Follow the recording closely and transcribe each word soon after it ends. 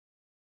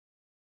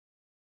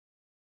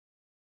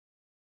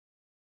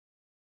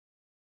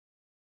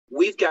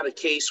we've got a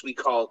case we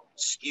call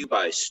SKU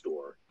by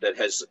Store that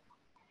has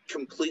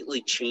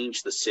completely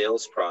changed the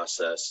sales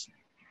process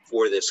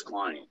for this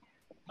client.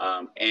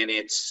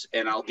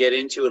 And I'll get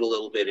into it a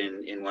little bit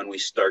in when we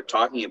start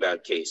talking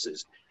about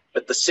cases,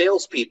 but the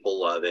salespeople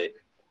love it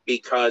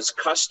because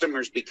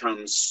customers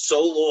become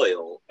so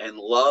loyal and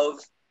love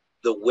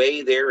the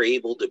way they're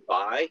able to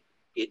buy.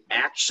 It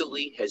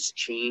actually has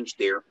changed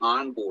their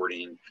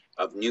onboarding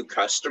of new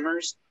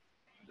customers.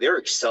 They're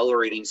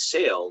accelerating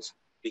sales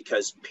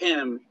because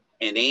PIM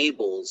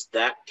enables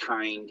that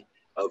kind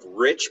of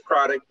rich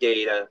product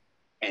data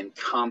and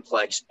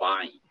complex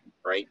buying,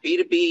 right?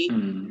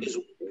 B2B is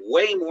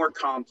way more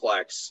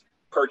complex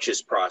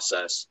purchase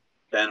process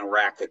than a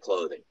rack of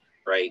clothing,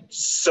 right?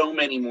 So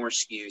many more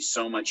SKUs,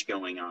 so much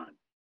going on.